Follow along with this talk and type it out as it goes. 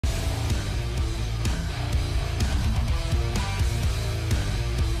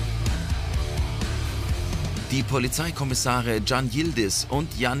Die Polizeikommissare Can Yildiz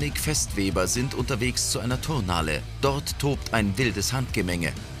und Yannick Festweber sind unterwegs zu einer Turnhalle. Dort tobt ein wildes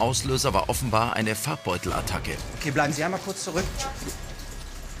Handgemenge. Auslöser war offenbar eine Farbbeutelattacke. Okay, bleiben Sie einmal kurz zurück.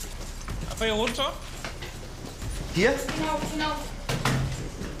 Einfach hier runter? Hier? Genau.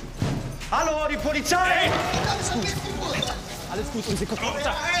 Hallo, die Polizei! Hey. Alles gut. Alles gut. Und Sie gucken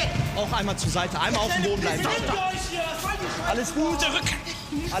auch einmal zur Seite. Einmal auf dem Boden bleiben. Alles gut.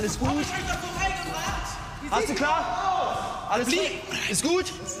 Alles gut. Hast du klar? Alles gut? Ist gut?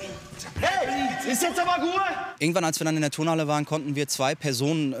 Hey, ist jetzt aber Ruhe! Irgendwann, als wir dann in der Turnhalle waren, konnten wir zwei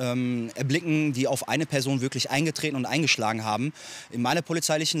Personen erblicken, die auf eine Person wirklich eingetreten und eingeschlagen haben. In meiner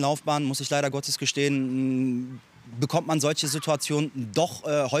polizeilichen Laufbahn, muss ich leider Gottes gestehen, bekommt man solche Situationen doch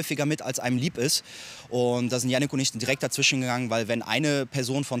häufiger mit, als einem lieb ist. Und da sind Yannick und ich direkt dazwischen gegangen, weil wenn eine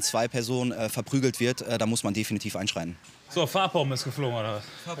Person von zwei Personen verprügelt wird, dann muss man definitiv einschreiten. So, Farbbombe ist geflogen, oder was?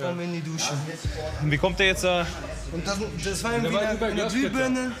 Farbbombe in die Dusche. Und wie kommt der jetzt da? Und das war irgendwie eine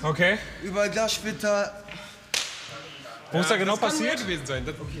Glühbirne. Okay. Überall Glassplitter. Wo ist da genau passiert? gewesen sein.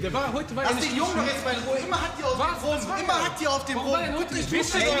 Der war heute Lass den Jungen doch jetzt mal in Ruhe. Immer hat die auf dem Rum. Immer hat die auf dem Rum.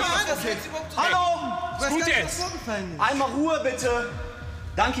 Hallo! Was ist gut jetzt? Einmal Ruhe, bitte.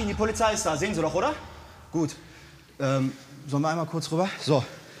 Danke Ihnen, die Polizei ist da. Sehen Sie doch, oder? Gut. Sollen wir einmal kurz rüber? So.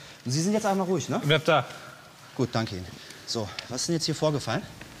 Sie sind jetzt einmal ruhig, ne? Bleib da. Gut, danke Ihnen. So, was ist denn jetzt hier vorgefallen?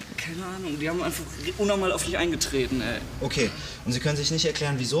 Keine Ahnung, die haben einfach unnormal auf dich eingetreten, ey. Okay, und Sie können sich nicht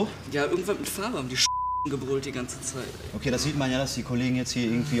erklären, wieso? Ja, irgendwann mit Farbe haben die gebrüllt die ganze Zeit. Okay, das sieht man ja, dass die Kollegen jetzt hier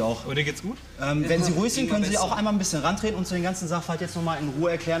irgendwie auch... Oder geht's gut? Wenn Sie ruhig sind, können Sie auch einmal ein bisschen rantreten und zu den ganzen Sachverhalt jetzt noch mal in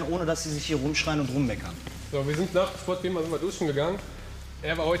Ruhe erklären, ohne dass Sie sich hier rumschreien und rummeckern. So, wir sind nach Sportgeben, sind wir duschen gegangen.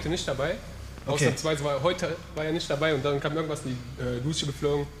 Er war heute nicht dabei. Okay. Ausnahmsweise heute war er nicht dabei und dann kam irgendwas in die Dusche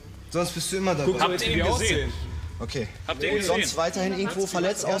geflogen. Sonst bist du immer dabei. Habt ihr ihn gesehen? Okay. Habt ihr ihn gesehen? Sonst weiterhin irgendwo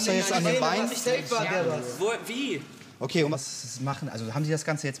verletzt, außer jetzt an den Beinen? Wie? Okay, und was machen? Also haben Sie das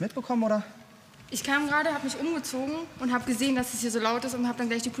Ganze jetzt mitbekommen, oder? Ich kam gerade, habe mich umgezogen und habe gesehen, dass es hier so laut ist und habe dann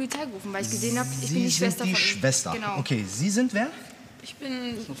gleich die Polizei gerufen, weil ich gesehen habe, ich bin die Schwester von ihm. Sie sind die Schwester. Genau. Okay, Sie sind wer? Ich bin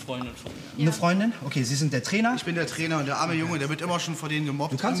Eine Freundin von mir. Eine Freundin? Okay, Sie sind der Trainer? Ich bin der Trainer und der arme Junge, der wird immer schon vor denen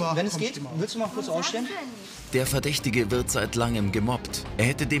gemobbt. Du kannst, immer, wenn es geht, willst du mal kurz ausstehen? Der Verdächtige wird seit langem gemobbt. Er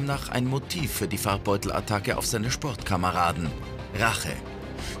hätte demnach ein Motiv für die Farbbeutelattacke auf seine Sportkameraden. Rache.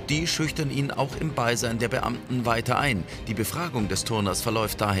 Die schüchtern ihn auch im Beisein der Beamten weiter ein. Die Befragung des Turners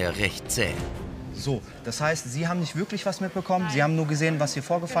verläuft daher recht zäh. So, das heißt, Sie haben nicht wirklich was mitbekommen? Nein. Sie haben nur gesehen, was hier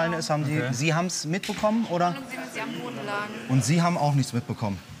vorgefallen ist? Haben Sie haben es mitbekommen, oder? Sie am Boden lagen. Und Sie haben auch nichts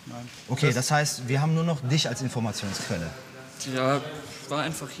mitbekommen? Nein. Okay, das heißt, wir haben nur noch dich als Informationsquelle. Ja, ich war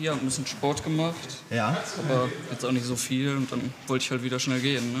einfach hier, hab ein bisschen Sport gemacht. Ja? Aber jetzt auch nicht so viel und dann wollte ich halt wieder schnell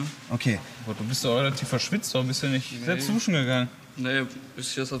gehen, ne? Okay. Aber du bist doch relativ verschwitzt, doch bist du nicht selbst duschen gegangen? Nee,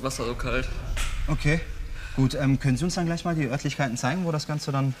 bis hier ist das Wasser so kalt. Okay. Gut, können Sie uns dann gleich mal die Örtlichkeiten zeigen, wo das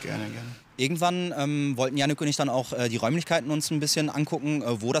Ganze dann... Gerne. Irgendwann wollten Yannick und ich dann auch die Räumlichkeiten uns ein bisschen angucken,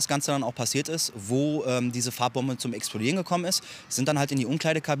 wo das Ganze dann auch passiert ist, wo diese Farbbombe zum Explodieren gekommen ist. Sind dann halt in die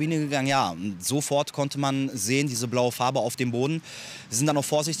Umkleidekabine gegangen, ja, und sofort konnte man sehen, diese blaue Farbe auf dem Boden. Wir sind dann auch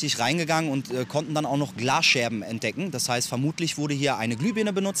vorsichtig reingegangen und konnten dann auch noch Glasscherben entdecken. Das heißt, vermutlich wurde hier eine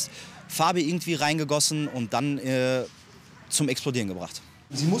Glühbirne benutzt, Farbe irgendwie reingegossen und dann zum Explodieren gebracht.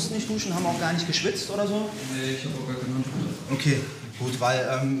 Sie mussten nicht duschen, haben auch gar nicht geschwitzt oder so? Nee, ich habe auch gar keine Handtücher. Okay, gut,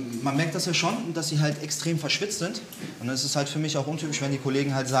 weil man merkt das ja schon, dass sie halt extrem verschwitzt sind. Und es ist halt für mich auch untypisch, wenn die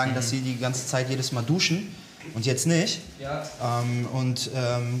Kollegen halt sagen, dass sie die ganze Zeit jedes Mal duschen und jetzt nicht. Ja.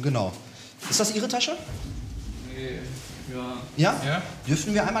 Genau. Ist das Ihre Tasche? Nee, ja. Ja? Ja.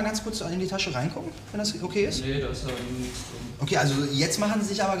 Dürften wir einmal ganz kurz in die Tasche reingucken, wenn das okay ist? Nee, da ist ja nichts drin. Okay, also jetzt machen Sie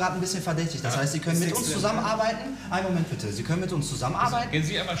sich aber gerade ein bisschen verdächtig. Das heißt, Sie können mit uns zusammenarbeiten. Einen Moment bitte. Sie können mit uns zusammenarbeiten. Gehen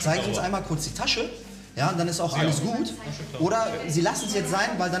Sie einmal Zeigen Sie uns einmal kurz die Tasche. Ja, dann ist auch alles gut. Oder Sie lassen es jetzt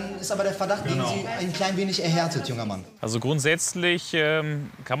sein, weil dann ist aber der Verdacht gegen Sie ein klein wenig erhärtet, junger Mann. Also grundsätzlich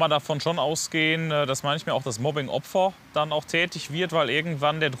kann man davon schon ausgehen, dass manchmal auch das Mobbing-Opfer dann auch tätig wird, weil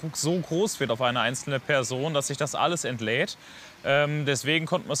irgendwann der Druck so groß wird auf eine einzelne Person, dass sich das alles entlädt. Deswegen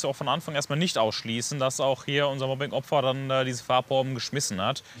konnten wir es ja auch von Anfang erstmal nicht ausschließen, dass auch hier unser Mobbing-Opfer dann diese Farbbomben geschmissen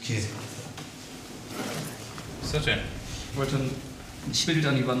hat. Okay. Was ist das denn? Ich wollte ein Bild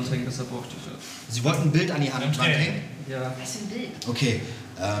an die Wand hängen, deshalb brauchte ich das. Sie wollten ein Bild an die Hand hängen? Ja. Was für ein Bild? Okay.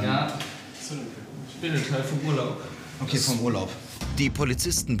 Ja, Bildteil vom Urlaub. Okay, vom Urlaub. Die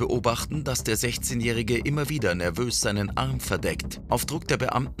Polizisten beobachten, dass der 16-Jährige immer wieder nervös seinen Arm verdeckt. Auf Druck der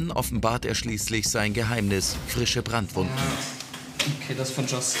Beamten offenbart er schließlich sein Geheimnis: frische Brandwunden. Okay, das von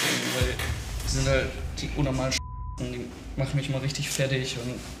Justin, weil die sind halt die unnormalen die machen mich mal richtig fertig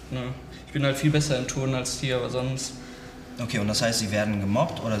und ne, ich bin halt viel besser im Turnen als die, aber sonst... Okay, und das heißt, Sie werden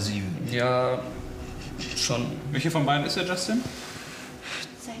gemobbt oder Sie... Ja, Schon. Welcher von beiden ist der Justin?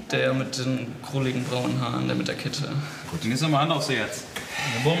 Der mit den krulligen braunen Haaren, der mit der Kette. Gut, dann ist nochmal Hand aufs Herz.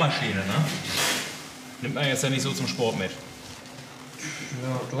 Eine Bohrmaschine, ne? Nimmt man jetzt ja nicht so zum Sport mit.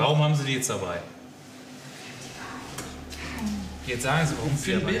 Ja, doch. Warum haben Sie die jetzt dabei? Jetzt sagen Sie, warum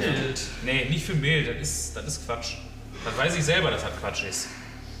für ein Bild. Nee, nicht für ein Bild, das ist Quatsch. Das weiß ich selber, dass das Quatsch ist.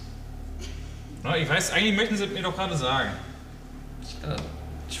 Na, ich weiß, eigentlich möchten Sie mir doch gerade sagen.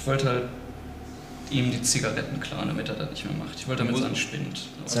 Ich wollte halt ihm die Zigaretten klauen, damit er das nicht mehr macht. Ich wollte damit seinen Spind.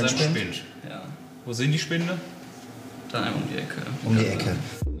 Sein Spind? Ja. Wo sind die Spinde? Da einmal um die Ecke. Um die Ecke.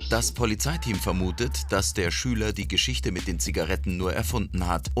 Das Polizeiteam vermutet, dass der Schüler die Geschichte mit den Zigaretten nur erfunden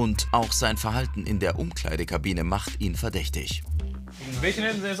hat. Und auch sein Verhalten in der Umkleidekabine macht ihn verdächtig. Welchen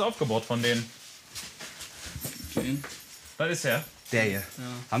hätten Sie jetzt aufgebaut von denen? Den? Was ist der? Der hier. Ja.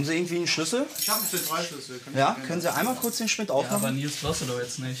 Haben Sie irgendwie einen Schlüssel? Ich habe für 3 Schlüssel. Ja, können Sie einmal kurz den Spind aufmachen? Ja, aber Nils brauchst du doch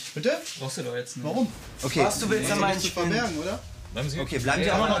jetzt nicht. Bitte? Brauchst du doch jetzt nicht. Warum? Okay. Was, du willst ja meinen Spind verbergen, oder? Okay, bleiben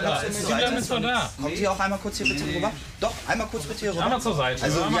Sie auch noch da. Sie bleiben jetzt mal da. Kommt Sie auch einmal kurz hier bitte rüber? Doch, einmal kurz bitte hier rüber. Einmal zur Seite.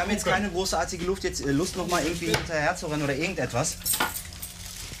 Also einmal wir haben jetzt gucken. keine großartige Lust noch mal irgendwie hinterher zu rennen oder irgendetwas.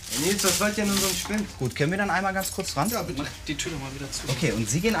 Nils, was wollt ihr in unserem Spind? Gut, können wir dann einmal ganz kurz ran? Ja, bitte. Mach die Tür doch mal wieder zu. Okay, und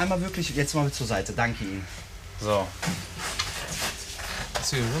Sie gehen einmal wirklich jetzt mal zur Seite. Danke Ihnen. So.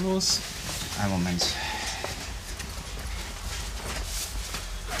 Was ist hier los? Einen Moment.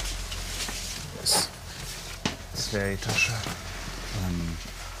 Das wäre die Tasche.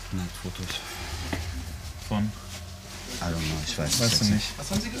 Fotos. Von? I don't know, ich weiß es Weißt du nicht.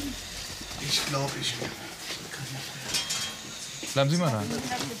 Was haben Sie gesagt? Ich glaube, ich... Bleiben Sie mal da.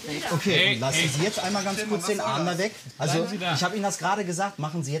 Okay, lassen Sie jetzt einmal ganz kurz den Arm da weg. Also, Bleiben Sie da. ich habe Ihnen das gerade gesagt.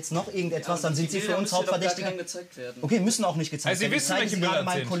 Machen Sie jetzt noch irgendetwas, dann sind Sie für uns Hauptverdächtige. gezeigt werden. Okay, müssen auch nicht gezeigt Also, Sie werden. wissen, Zeigen welche Sie Bilder gerade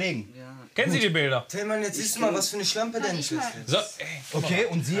das meinen sind. Kollegen. Kennen Sie die Bilder? Tillmann, jetzt siehst du mal, was für eine Schlampe der nicht ist. So, ey. Okay,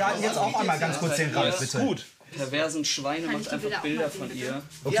 und Sie halten jetzt auch einmal ganz kurz den Rand, bitte. Gut. Perversen Schweine macht einfach Bilder von ihr.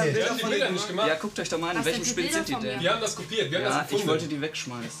 Okay. Wir haben die Bilder nicht gemacht. Ja, guckt euch doch mal an, in welchem Spind sind die denn? Wir haben das kopiert. Wir haben das Ja, gefunden. ich wollte die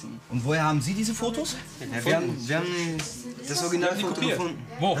wegschmeißen. Und woher haben Sie diese Fotos? Ja, wir haben das Originalfoto gefunden.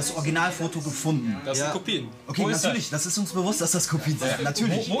 Wo? Das Originalfoto gefunden. Das sind Kopien. Okay, natürlich, das ist uns bewusst, dass das Kopien sind.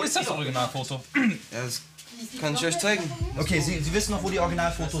 Natürlich. Wo ist das Originalfoto? Ja, das kann ich euch zeigen. Okay, Sie wissen noch, wo die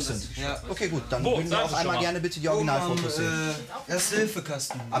Originalfotos sind? Ja. Okay, gut, dann Wo? bringen Sie Sagen auch Sie einmal schon mal. gerne bitte die Originalfotos sehen.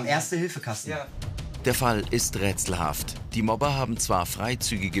 Erste-Hilfe-Kasten. Am Erste-Hilfe-Kasten. Ja. Der Fall ist rätselhaft. Die Mobber haben zwar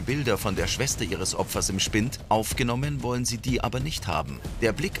freizügige Bilder von der Schwester ihres Opfers im Spind, aufgenommen wollen sie die aber nicht haben.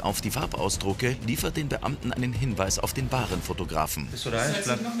 Der Blick auf die Farbausdrucke liefert den Beamten einen Hinweis auf den wahren Fotografen. Bist du da? Ich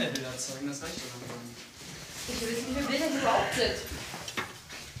bleib. Noch mehr Bilder zeigen, das reicht doch Ich will wissen, wie viele Bilder hier überhaupt sind.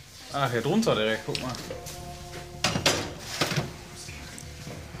 Ach, hier drunter direkt, guck mal.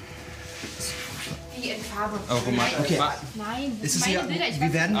 Wie in Farbe. Okay, Nein, das ist sind es hier, meine Bilder. Ich wir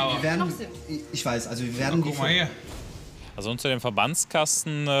weiß werden, nicht, wir wie die werden, noch sind. ich weiß, also wir werden die Guck mal hier. Also unter dem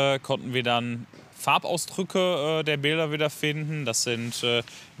Verbandskasten konnten wir dann Farbausdrücke der Bilder wiederfinden. Das sind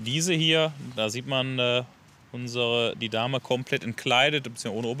diese hier. Da sieht man die Dame komplett entkleidet,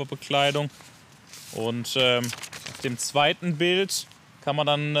 beziehungsweise ohne Oberbekleidung. Und auf dem zweiten Bild kann man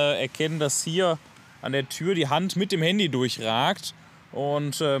dann erkennen, dass hier an der Tür die Hand mit dem Handy durchragt.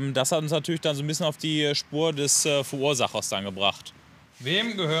 Und das hat uns natürlich dann so ein bisschen auf die Spur des Verursachers dann gebracht.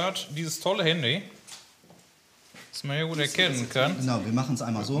 Wem gehört dieses tolle Handy? Das man hier gut erkennen kann. Genau, wir machen es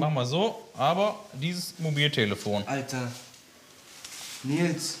einmal so. Machen wir so, aber dieses Mobiltelefon. Alter.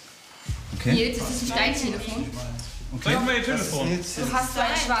 Nils. Okay. Nils, das ist nicht dein Telefon. Zeig mal Ihr Telefon. Nils. Du hast so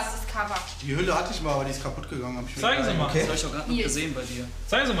ein schwarzes Cover. Die Hülle hatte ich mal, aber die ist kaputt gegangen. Hab ich wieder Zeigen Sie mal. Das habe ich auch gerade noch gesehen bei dir.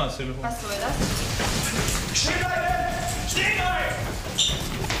 Zeigen Sie mal das Telefon. Was soll das? Stehen bleiben! Stehen bleiben!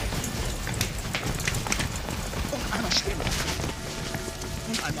 Und einmal stehen.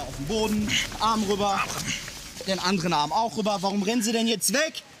 Und einmal auf den Boden, Arm rüber, den anderen Arm auch rüber. Warum rennen Sie denn jetzt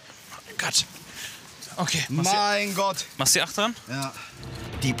weg? Gott. Okay. Mein Gott. Machst du die 8 dran? Ja.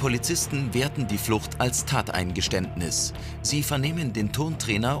 Die Polizisten werten die Flucht als Tateingeständnis. Sie vernehmen den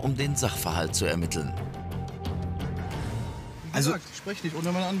Turntrainer, um den Sachverhalt zu ermitteln. Also, Ich spreche nicht ohne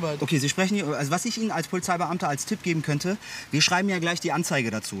meinen Anwalt. okay, Sie sprechen hier, also was ich Ihnen als Polizeibeamter als Tipp geben könnte, wir schreiben ja gleich die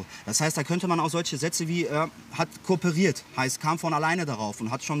Anzeige dazu. Das heißt, da könnte man auch solche Sätze wie, hat kooperiert, heißt, kam von alleine darauf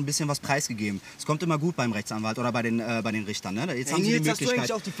und hat schon ein bisschen was preisgegeben. Es kommt immer gut beim Rechtsanwalt oder bei den Richtern. Ne? Jetzt haben Sie die Nils, hast du Möglichkeit.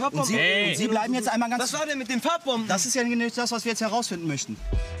 eigentlich auch die Farbbombe? Und Sie bleiben jetzt einmal ganz... Was war denn mit den Farbbomben? Das ist ja nicht das, was wir jetzt herausfinden möchten.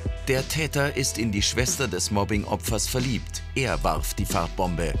 Der Täter ist in die Schwester des Mobbing-Opfers verliebt. Er warf die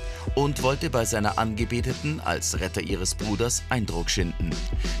Farbbombe und wollte bei seiner Angebeteten als Retter ihres Bruders Eindruck schinden.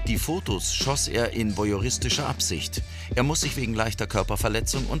 Die Fotos schoss er in voyeuristischer Absicht. Er muss sich wegen leichter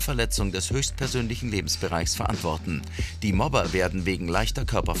Körperverletzung und Verletzung des höchstpersönlichen Lebensbereichs verantworten. Die Mobber werden wegen leichter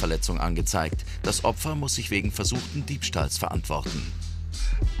Körperverletzung angezeigt. Das Opfer muss sich wegen versuchten Diebstahls verantworten.